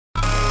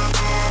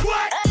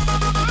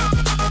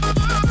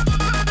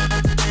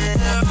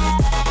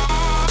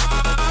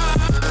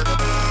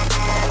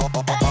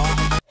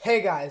Hey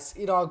guys,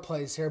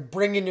 Edogplays here,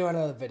 bringing you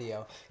another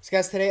video. So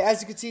guys, today,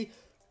 as you can see,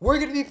 we're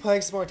going to be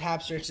playing some more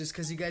tap searches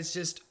because you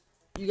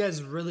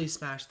guys really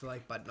smashed the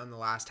like button on the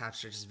last tap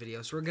searches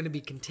video. So we're going to be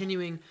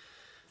continuing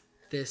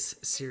this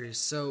series.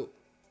 So,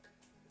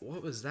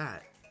 what was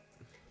that?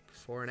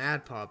 Before an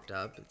ad popped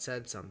up, it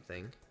said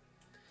something.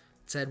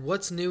 It said,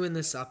 what's new in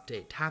this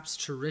update? Taps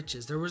to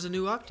riches. There was a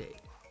new update.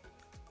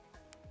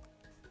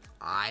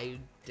 I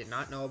did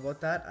not know about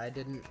that. I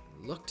didn't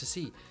look to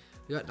see.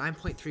 We got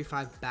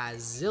 9.35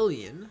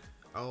 bazillion.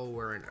 Oh,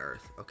 we're in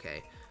Earth.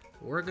 Okay.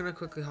 We're going to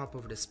quickly hop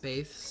over to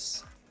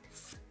space.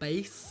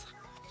 Okay,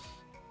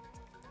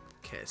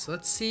 so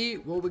let's see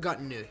what we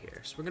got new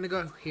here. So we're going to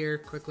go here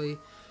quickly.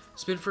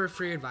 Spin for a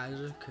free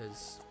advisor,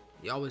 because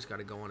you always got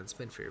to go on and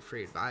spin for your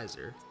free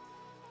advisor.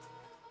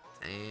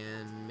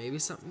 And maybe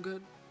something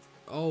good.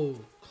 Oh,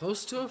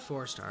 close to a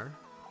 4-star.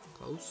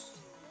 Close.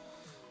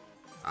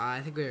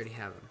 I think we already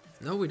have them.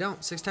 No, we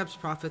don't. 6 times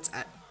profits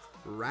at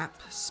Rap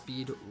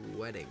Speed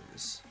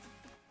Weddings.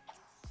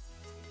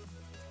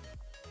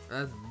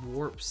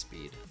 Warp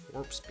Speed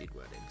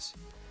Weddings.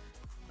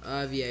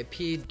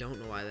 VIP, don't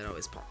know why that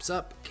always pops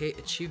up. Okay,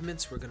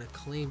 achievements, we're gonna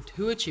claim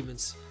 2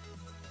 achievements.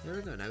 There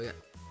we go, now we got,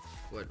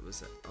 what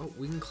was that? Oh,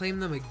 we can claim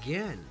them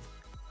again.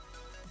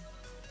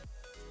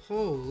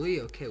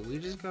 Holy, okay, we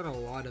just got a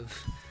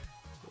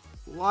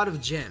lot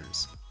of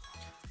gems.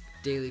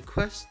 Daily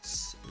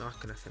quests, not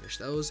gonna finish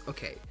those.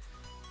 Okay,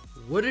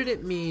 what did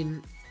it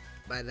mean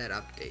by that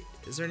update?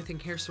 Is there anything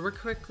here? So we're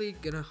quickly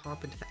gonna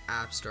hop into the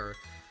App Store,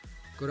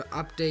 go to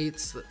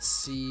updates. Let's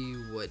see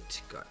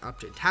what got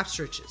updated. Tap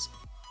searches,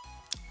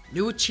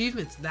 new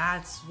achievements.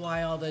 That's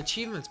why all the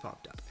achievements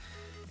popped up,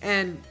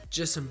 and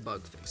just some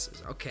bug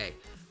fixes. Okay,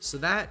 so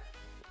that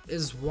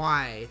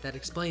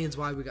explains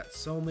why we got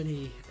so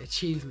many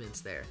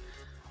achievements there,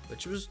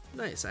 which was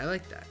nice. I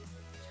like that.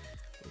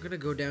 We're gonna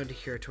go down to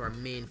here to our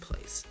main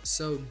place.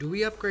 So do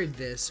we upgrade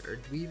this, or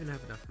do we even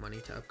have enough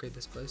money to upgrade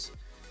this place?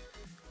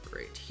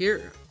 Great,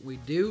 here we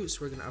do.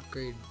 So we're gonna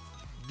upgrade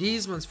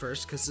these ones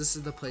first, because this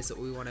is the place that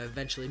we want to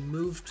eventually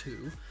move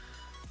to,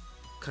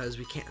 because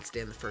we can't stay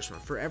in the first one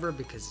forever,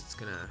 because it's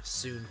gonna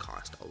soon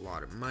cost a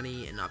lot of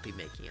money and not be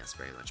making us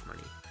very much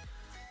money.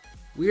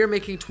 We are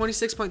making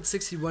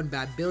 26.61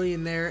 bad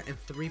billion there and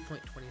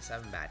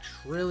 3.27 bad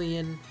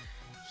trillion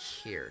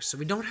here. So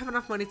we don't have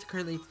enough money to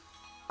currently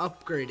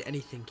upgrade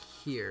anything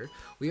here.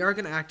 We are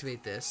going to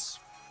activate this,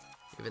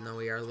 even though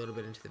we are a little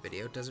bit into the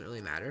video. It doesn't really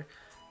matter.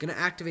 Going to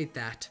activate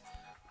that.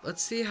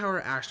 Let's see how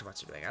our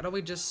astrobots are doing. I know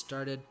we just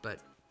started,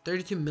 but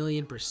 32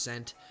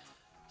 million%.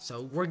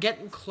 So we're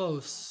getting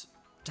close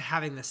to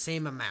having the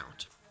same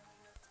amount.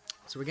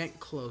 So we're getting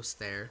close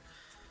there.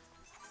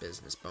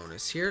 Business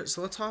bonus here.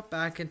 So let's hop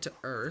back into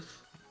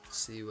Earth. Let's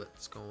see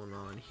what's going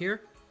on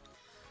here.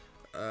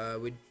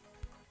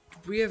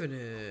 We have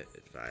an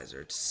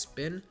advisor to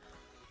spin.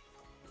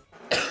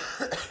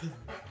 Let's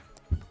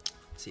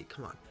see,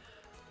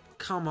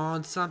 come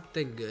on,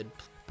 something good.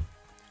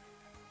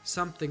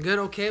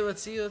 Okay,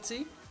 let's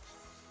see.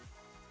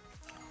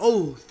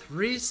 Oh,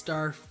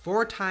 3-star,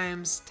 4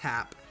 times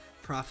tap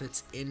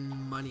profits in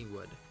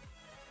Moneywood.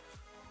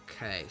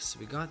 Okay, so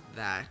we got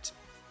that.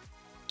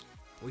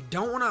 We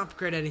don't want to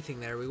upgrade anything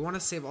there. We want to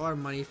save all our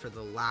money for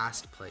the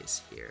last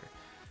place here,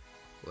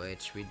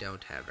 which we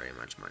don't have very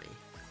much money.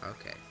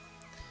 Okay.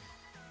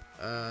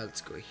 Let's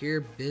go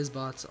here.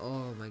 BizBots.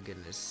 Oh my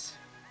goodness.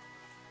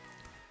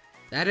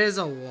 That is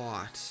a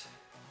lot.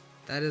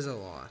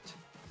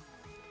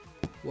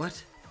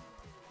 What?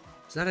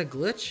 Is that a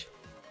glitch?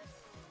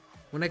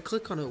 When I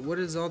click on it, what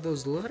is all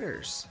those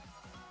letters?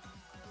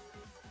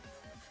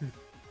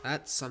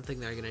 That's something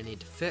they're gonna need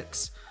to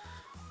fix.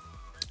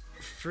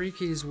 Free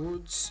keys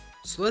words.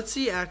 So let's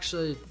see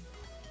actually.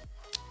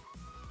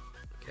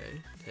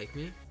 Okay, take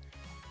me.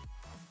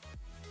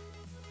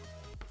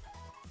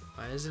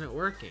 Why isn't it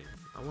working?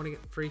 I want to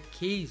get free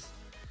keys.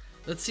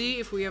 Let's see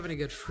if we have any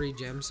good free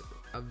gems.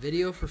 A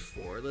video for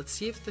 4. Let's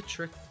see if the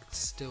trick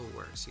still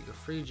works. You go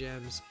free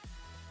gems.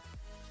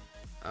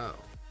 Oh.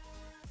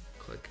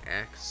 Click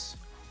X.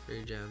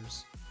 Free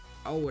gems.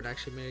 Oh, it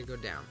actually made it go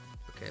down.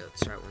 Okay,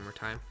 let's try it one more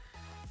time.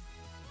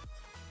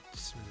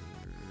 It's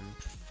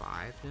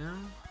 5 now?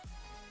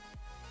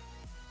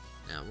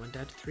 No, it went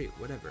down to 3.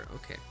 Whatever.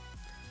 Okay.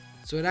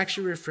 So it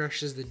actually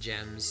refreshes the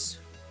gems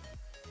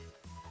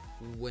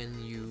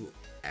when you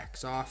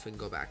X off and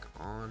go back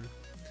on.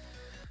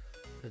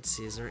 Let's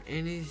see, is there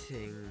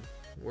anything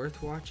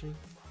worth watching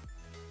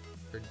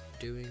or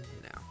doing?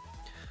 No,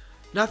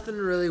 nothing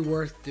really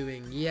worth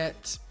doing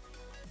yet.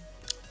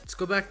 Let's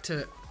go back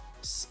to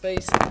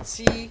space and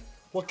see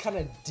what kind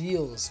of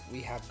deals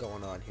we have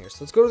going on here. So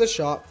let's go to the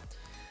shop.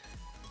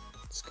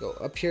 Let's go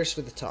up here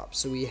to the top.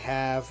 So we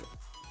have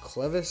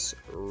Clevis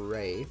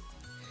Ray,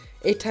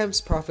 8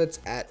 times profits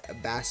at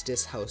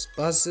Bastis House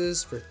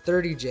Buses for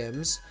 30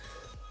 gems.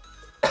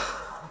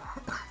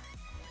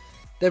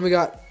 Then we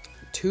got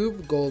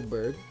Tube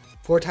Goldberg,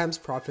 4 times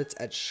profits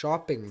at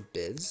Shopping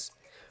Biz,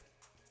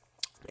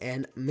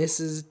 and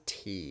Mrs.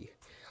 T,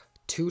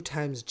 2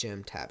 times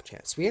gem tap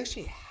chance. We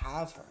actually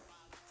have her.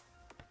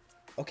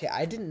 Okay,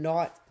 I did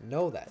not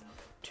know that.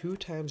 2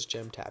 times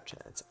gem tap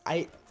chance.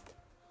 I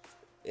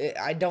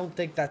don't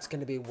think that's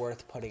going to be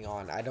worth putting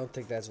on. I don't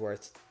think that's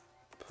worth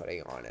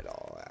putting on at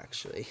all,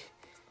 actually.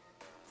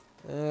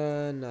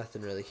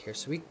 Nothing really here.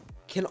 So we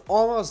can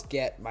almost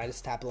get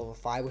Midas tap level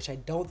 5, which I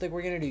don't think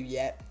we're going to do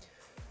yet.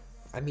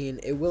 I mean,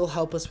 it will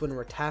help us when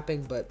we're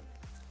tapping, but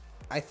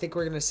I think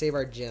we're going to save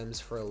our gems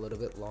for a little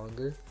bit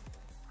longer.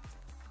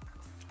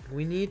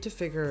 We need to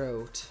figure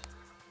out...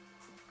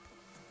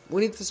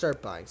 We need to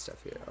start buying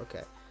stuff here.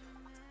 Okay.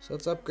 So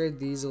let's upgrade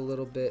these a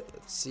little bit.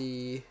 Let's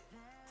see.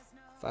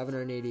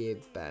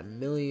 588 bad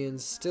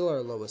millions. Still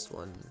our lowest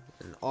one.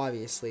 And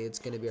obviously it's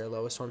going to be our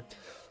lowest one.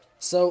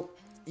 So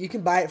you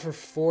can buy it for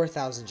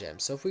 4,000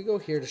 gems. So if we go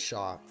here to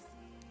shop,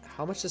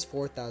 how much does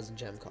 4,000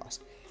 gem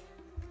cost?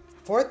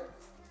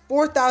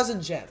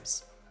 4,000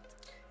 gems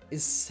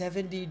is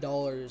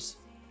 $70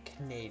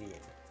 Canadian.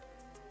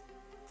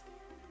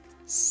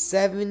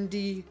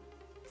 $70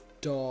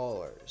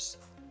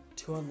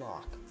 to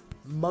unlock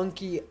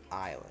Monkey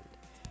Island.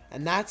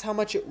 And that's how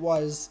much it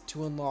was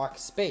to unlock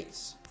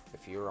space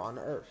if you're on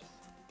Earth.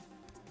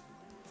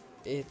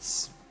 It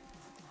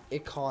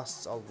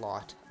costs a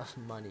lot of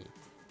money.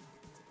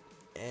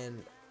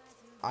 And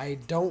I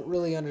don't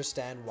really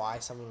understand why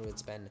someone would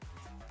spend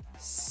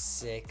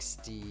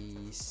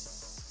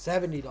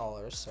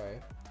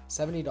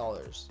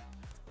 $70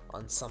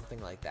 on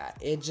something like that.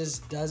 It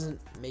just doesn't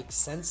make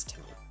sense to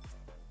me.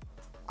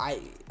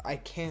 I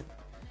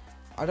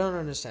don't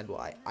understand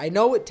why. I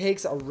know it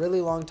takes a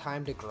really long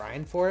time to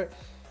grind for it,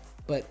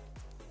 but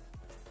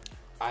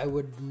I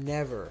would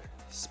never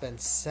spend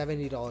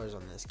 $70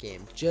 on this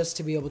game just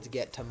to be able to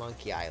get to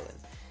Monkey Island.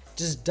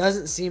 Just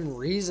doesn't seem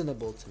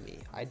reasonable to me.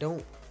 I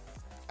don't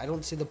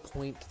see the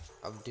point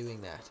of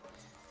doing that.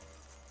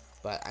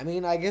 But I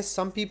mean, I guess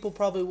some people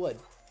probably would.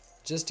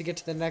 Just to get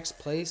to the next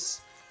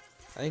place,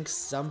 I think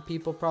some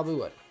people probably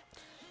would.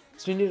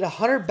 So we need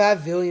 100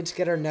 Bavilion to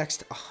get our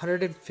next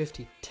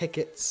 150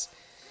 tickets.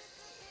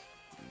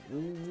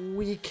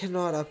 We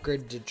cannot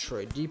upgrade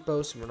Detroit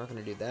Depot, so we're not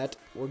going to do that.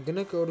 We're going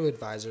to go to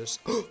advisors.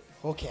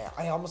 Okay,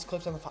 I almost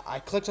clicked on the... I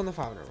clicked on the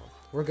 500 one.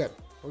 We're good.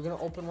 We're going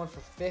to open one for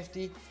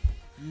 50.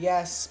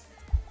 Yes.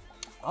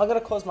 I'm going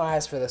to close my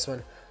eyes for this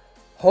one.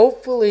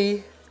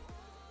 Hopefully,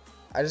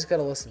 I just got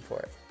to listen for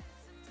it.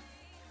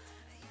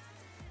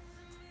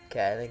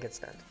 Okay, I think it's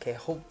done. Okay,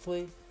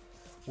 hopefully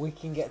we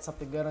can get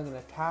something good. I'm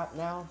going to tap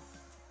now.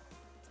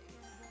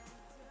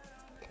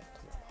 Okay,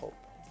 come on, hope.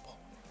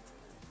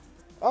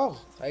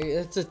 Oh,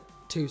 it's a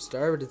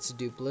 2-star, but it's a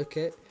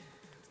duplicate.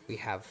 We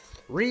have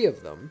 3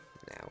 of them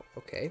now.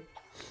 Okay.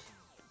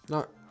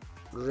 Not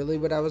really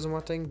what I was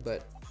wanting,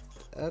 but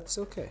that's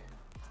okay.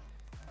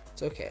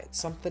 It's okay. It's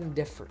something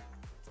different.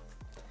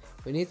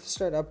 We need to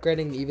start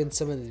upgrading even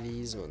some of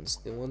these ones.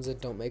 The ones that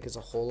don't make us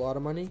a whole lot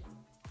of money.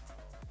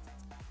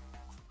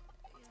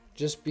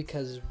 Just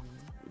because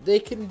they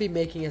can be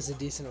making us a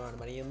decent amount of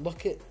money. And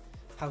look at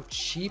how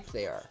cheap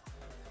they are.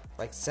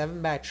 Like 7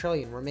 baht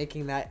trillion. We're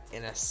making that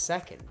in a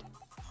second.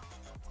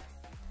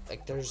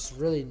 Like there's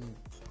really...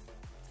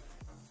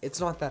 It's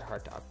not that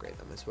hard to upgrade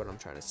them is what I'm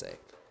trying to say.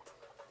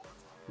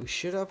 We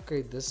should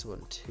upgrade this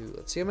one too.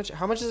 Let's see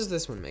how much is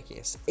this one making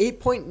us?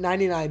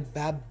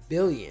 8.99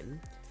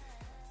 billion.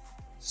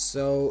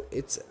 So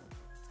it's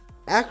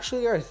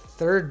actually our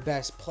 3rd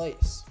best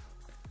place.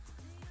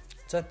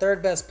 It's our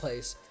 3rd best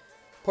place.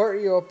 Port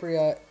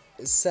Ethiopia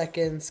is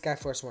 2nd,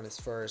 Skyforce 1 is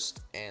 1st,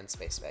 and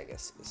Space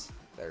Vegas is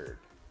 3rd.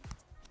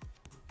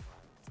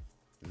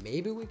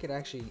 Maybe we could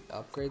actually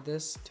upgrade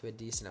this to a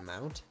decent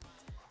amount,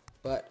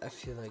 but I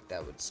feel like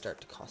that would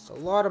start to cost a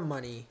lot of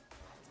money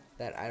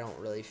that I don't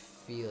really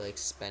feel like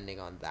spending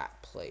on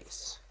that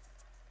place.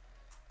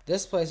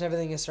 This place,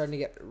 everything is starting to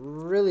get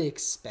really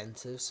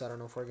expensive, so I don't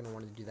know if we're going to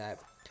want to do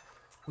that.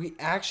 We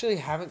actually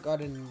haven't got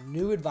a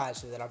new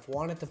advisor that I've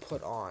wanted to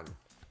put on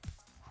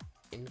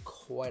in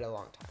quite a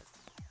long time.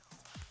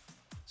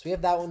 So we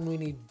have that one. We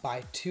need to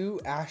buy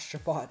 2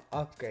 Astrobot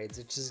upgrades,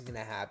 which is going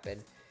to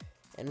happen,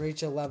 and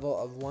reach a level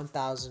of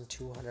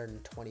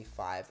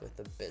 1,225 with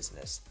the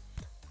business.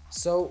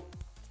 So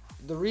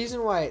the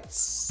reason why it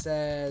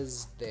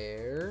says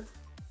there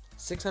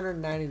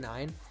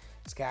 699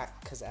 is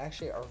because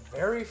actually our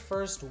very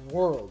first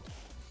world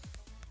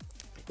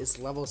is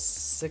level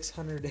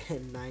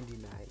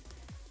 699.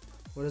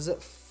 What is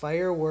it?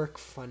 Firework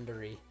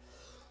Fundery.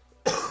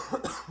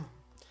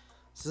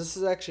 So this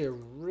is actually a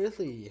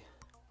really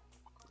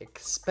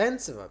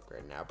expensive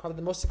upgrade now. Probably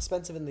the most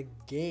expensive in the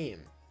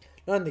game.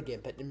 Not in the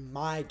game, but in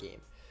my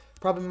game.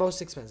 Probably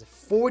most expensive.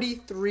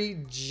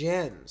 43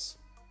 gems.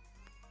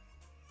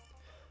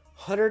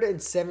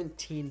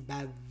 117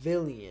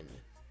 Bavilion.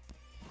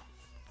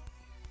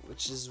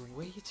 Which is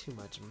way too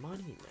much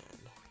money, man.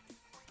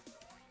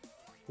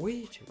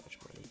 Way too much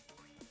money.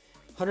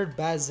 100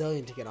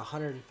 Bazillion to get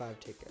 105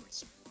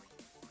 tickets.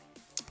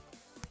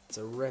 It's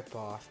a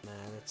rip-off,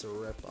 man. It's a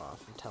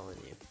rip-off. I'm telling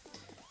you.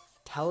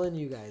 Telling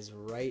you guys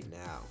right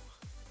now.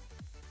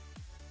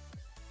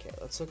 Okay,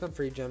 let's look on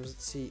free gems.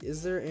 Let's see.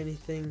 Is there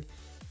anything?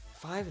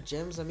 5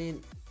 gems? I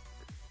mean,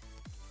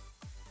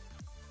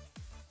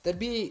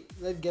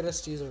 That'd get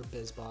us to use our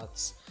biz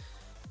bots.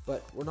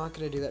 But we're not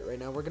going to do that right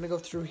now. We're going to go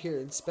through here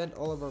and spend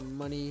all of our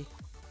money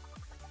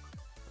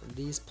on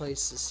these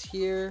places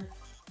here.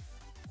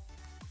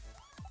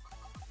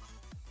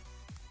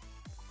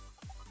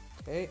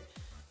 Okay,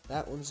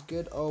 that one's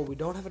good. Oh, we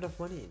don't have enough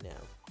money now.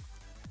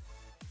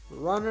 We're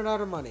running out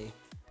of money.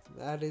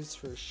 That is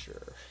for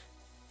sure.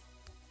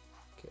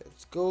 Okay,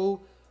 let's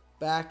go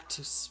back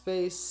to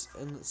space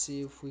and let's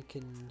see if we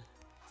can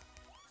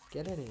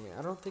get any.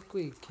 I don't think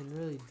we can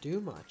really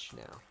do much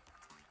now.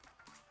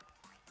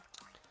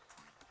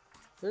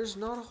 There's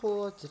not a whole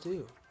lot to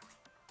do.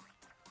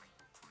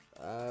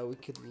 We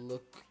could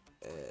look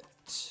at...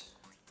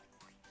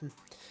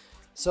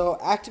 So,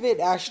 activate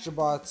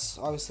Astrobots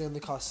obviously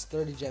only costs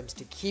 30 gems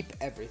to keep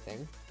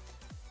everything.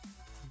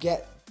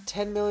 Get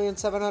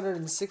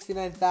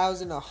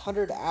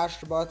 10,769,100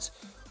 Astrobots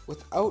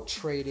without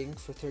trading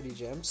for 30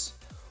 gems.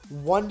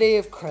 1 day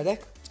of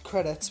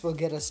credits will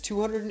get us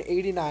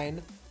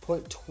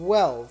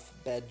 289.12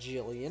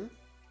 bajillion.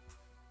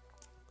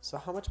 So,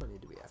 how much money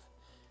do we have?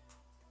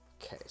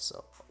 Okay,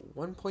 so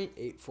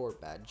 1.84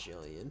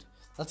 bajillion.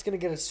 That's going to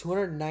get us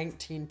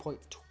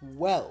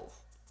 219.12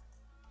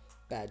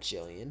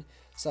 bajillion.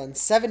 So in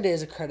 7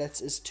 days of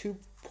credits is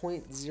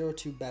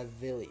 2.02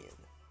 bavilion.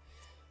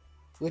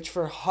 Which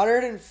for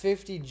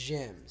 150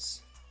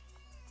 gems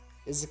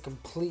is a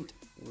complete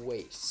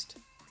waste.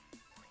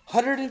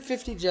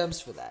 150 gems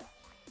for that.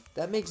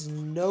 That makes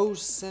no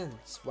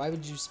sense. Why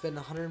would you spend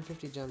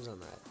 150 gems on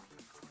that?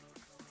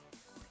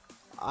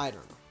 I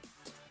don't know.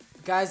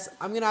 Guys,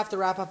 I'm going to have to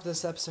wrap up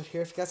this episode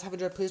here. If you guys have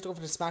enjoyed, please don't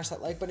forget to smash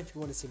that like button. If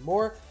you want to see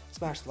more,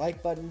 smash the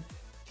like button.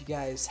 If you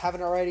guys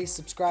haven't already,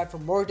 subscribe for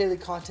more daily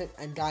content.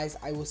 And guys,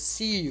 I will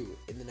see you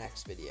in the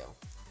next video.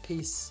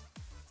 Peace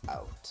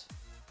out.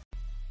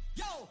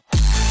 Yo!